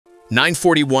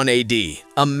941 AD,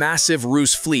 a massive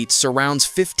Rus fleet surrounds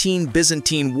 15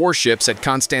 Byzantine warships at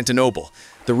Constantinople.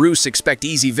 The Rus expect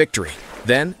easy victory.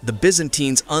 Then, the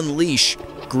Byzantines unleash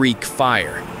Greek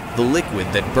fire, the liquid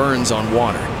that burns on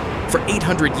water. For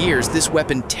 800 years, this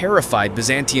weapon terrified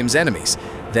Byzantium's enemies.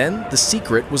 Then, the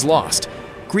secret was lost.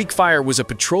 Greek fire was a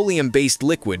petroleum-based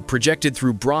liquid projected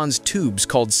through bronze tubes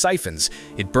called siphons.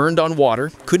 It burned on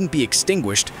water, couldn't be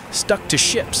extinguished, stuck to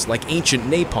ships like ancient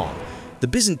napalm. The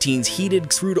Byzantines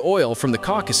heated crude oil from the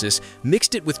Caucasus,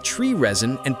 mixed it with tree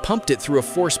resin, and pumped it through a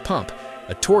force pump.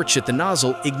 A torch at the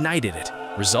nozzle ignited it.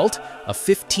 Result? A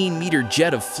 15-meter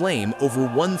jet of flame over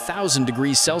 1,000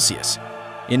 degrees Celsius.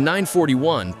 In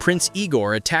 941, Prince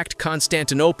Igor attacked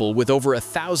Constantinople with over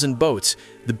 1,000 boats.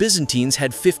 The Byzantines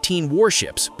had 15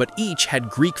 warships, but each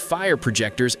had Greek fire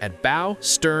projectors at bow,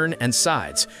 stern, and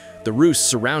sides. The Rus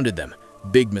surrounded them.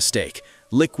 Big mistake.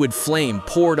 Liquid flame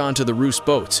poured onto the Rus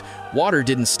boats. Water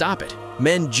didn't stop it.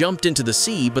 Men jumped into the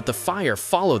sea, but the fire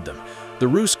followed them. The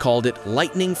Rus called it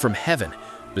lightning from heaven.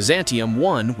 Byzantium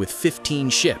won with 15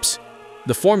 ships.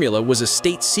 The formula was a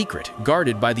state secret,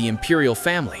 guarded by the imperial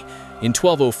family. In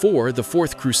 1204, the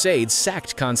Fourth Crusade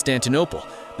sacked Constantinople.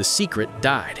 The secret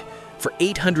died. For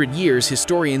 800 years,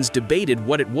 historians debated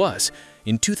what it was.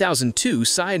 In 2002,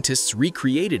 scientists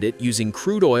recreated it using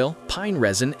crude oil, pine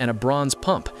resin, and a bronze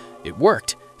pump. It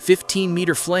worked.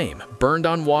 15-meter flame, burned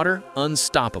on water,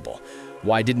 unstoppable.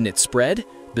 Why didn't it spread?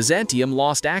 Byzantium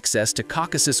lost access to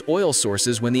Caucasus oil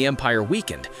sources when the empire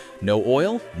weakened. No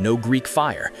oil, no Greek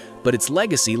fire. But its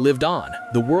legacy lived on,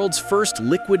 the world's first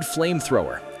liquid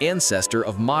flamethrower, ancestor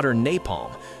of modern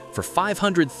napalm. For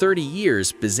 530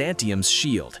 years, Byzantium's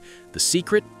shield, the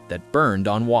secret that burned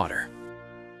on water.